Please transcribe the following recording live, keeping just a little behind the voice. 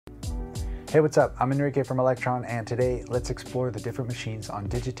Hey, what's up? I'm Enrique from Elektron, and today let's explore the different machines on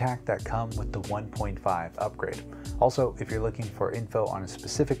Digitakt that come with the 1.5 upgrade. Also, if you're looking for info on a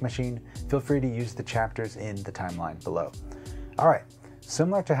specific machine, feel free to use the chapters in the timeline below. Alright,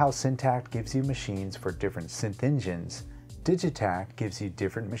 similar to how Syntakt gives you machines for different synth engines, Digitakt gives you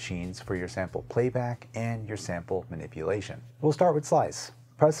different machines for your sample playback and your sample manipulation. We'll start with Slice.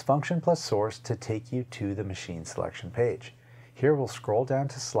 Press Function plus Source to take you to the machine selection page. Here we'll scroll down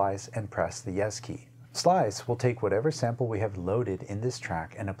to Slice and press the Yes key. Slice will take whatever sample we have loaded in this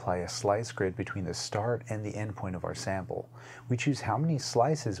track and apply a slice grid between the start and the end point of our sample. We choose how many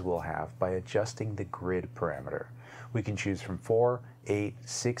slices we'll have by adjusting the grid parameter. We can choose from 4, 8,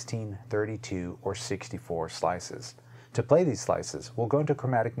 16, 32, or 64 slices. To play these slices, we'll go into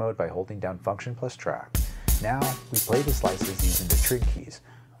chromatic mode by holding down Function plus Track. Now we play the slices using the trig keys.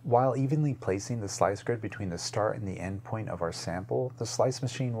 While evenly placing the slice grid between the start and the end point of our sample, the slice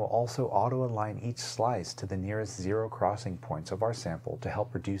machine will also auto-align each slice to the nearest zero crossing points of our sample to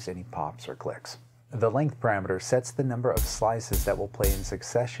help reduce any pops or clicks. The length parameter sets the number of slices that will play in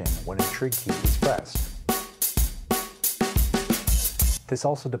succession when a trig key is pressed. This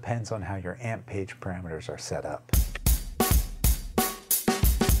also depends on how your amp page parameters are set up.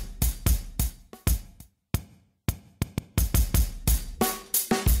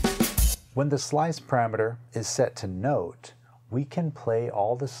 When the slice parameter is set to note, we can play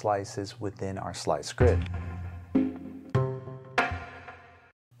all the slices within our slice grid.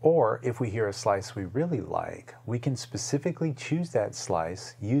 Or if we hear a slice we really like, we can specifically choose that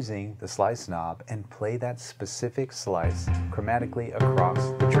slice using the slice knob and play that specific slice chromatically across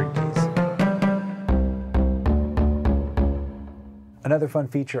the trig keys. Another fun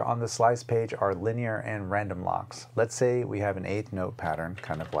feature on the slice page are linear and random locks. Let's say we have an eighth note pattern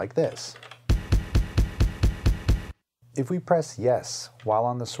kind of like this. If we press Yes while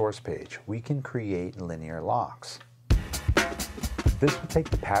on the source page, we can create linear locks. This will take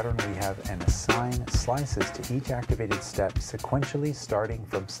the pattern we have and assign slices to each activated step sequentially starting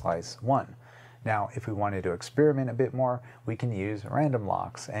from slice 1. Now, if we wanted to experiment a bit more, we can use random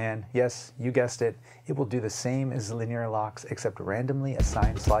locks, and yes, you guessed it, it will do the same as linear locks except randomly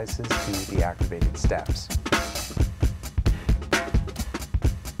assign slices to the activated steps.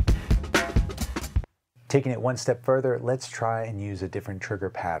 Taking it one step further, let's try and use a different trigger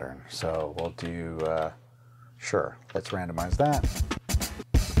pattern. So we'll do, sure, let's randomize that.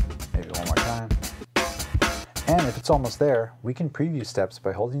 Maybe one more time. And if it's almost there, we can preview steps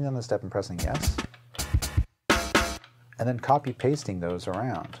by holding down the step and pressing Yes, and then copy pasting those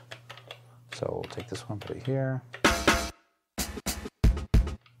around. So we'll take this one, put it here.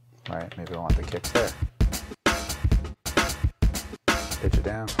 Right, maybe I want the kicks there. Pitch it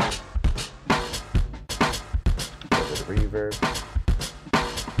down. A little bit of reverb.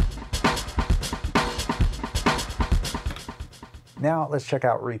 Now let's check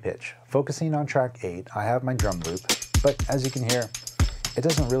out repitch. Focusing on track 8, I have my drum loop, but as you can hear, it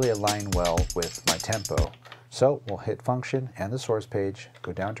doesn't really align well with my tempo. So we'll hit Function and the source page,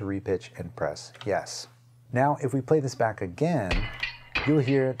 go down to repitch and press Yes. Now if we play this back again, you'll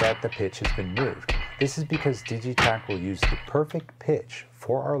hear that the pitch has been moved. This is because Digitakt will use the perfect pitch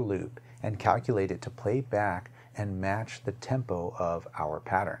for our loop and calculate it to play back and match the tempo of our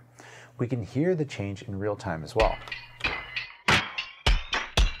pattern. We can hear the change in real time as well.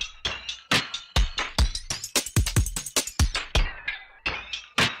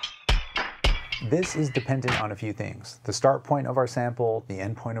 This is dependent on a few things: the start point of our sample, the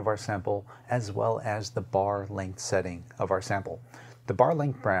end point of our sample, as well as the bar length setting of our sample. The bar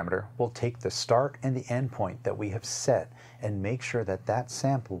length parameter will take the start and the end point that we have set and make sure that that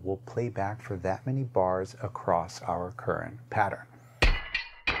sample will play back for that many bars across our current pattern.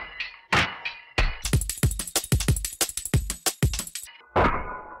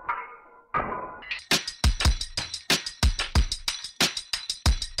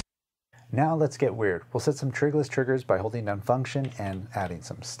 Now let's get weird. We'll set some Trigless Triggers by holding down Function and adding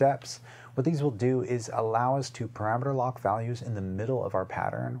some steps. What these will do is allow us to parameter lock values in the middle of our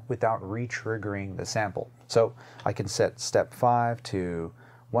pattern without re-triggering the sample. So I can set step 5 to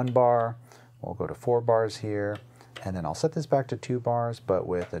 1 bar, we'll go to 4 bars here, and then I'll set this back to 2 bars but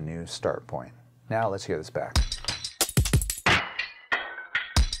with a new start point. Now let's hear this back.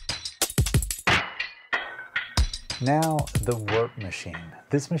 Now, the Werp machine.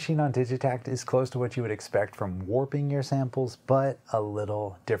 This machine on Digitakt is close to what you would expect from warping your samples, but a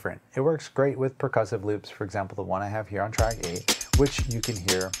little different. It works great with percussive loops, for example, the one I have here on track 8, which you can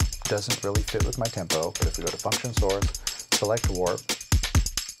hear doesn't really fit with my tempo, but if we go to Function Source, select Warp,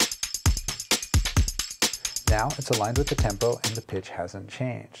 now it's aligned with the tempo and the pitch hasn't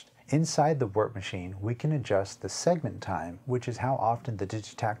changed. Inside the Werp machine, we can adjust the segment time, which is how often the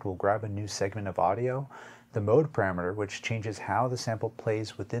Digitakt will grab a new segment of audio, the mode parameter, which changes how the sample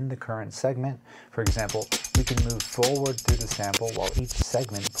plays within the current segment. For example, we can move forward through the sample while each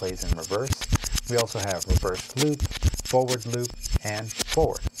segment plays in reverse. We also have reverse loop, forward loop, and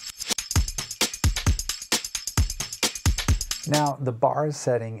forward. Now, the bars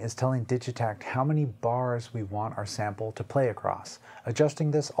setting is telling Digitakt how many bars we want our sample to play across. Adjusting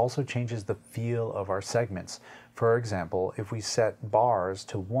this also changes the feel of our segments. For example, if we set bars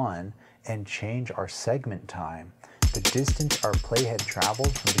to 1 and change our segment time, the distance our playhead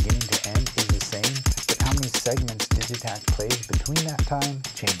travels from beginning to end is the same, but how many segments Digitakt plays between that time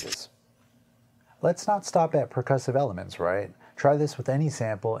changes. Let's not stop at percussive elements, right? Try this with any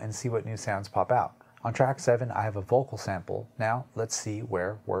sample and see what new sounds pop out. On track 7, I have a vocal sample. Now, let's see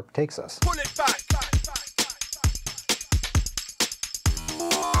where Werp takes us. Pull it back.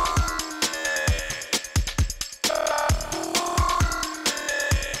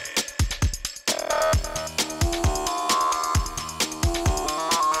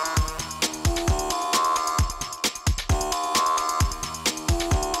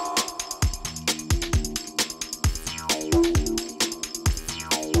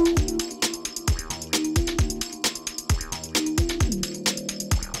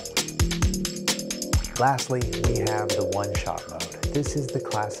 Lastly, we have the one-shot mode. This is the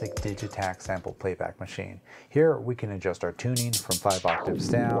classic Digitakt sample playback machine. Here we can adjust our tuning from 5 octaves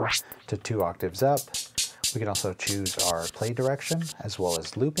down to 2 octaves up. We can also choose our play direction as well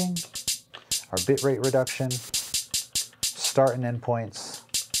as looping, our bitrate reduction, start and end points,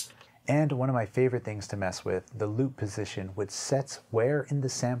 and one of my favorite things to mess with, the loop position, which sets where in the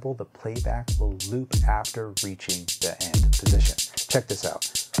sample the playback will loop after reaching the end position. Check this out.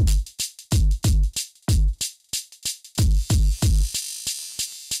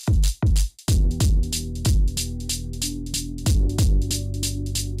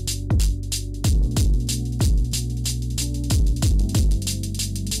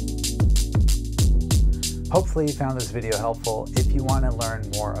 Hopefully you found this video helpful. If you want to learn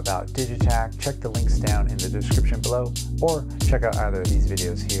more about Digitakt, check the links down in the description below, or check out either of these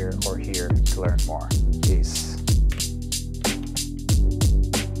videos here or here to learn more.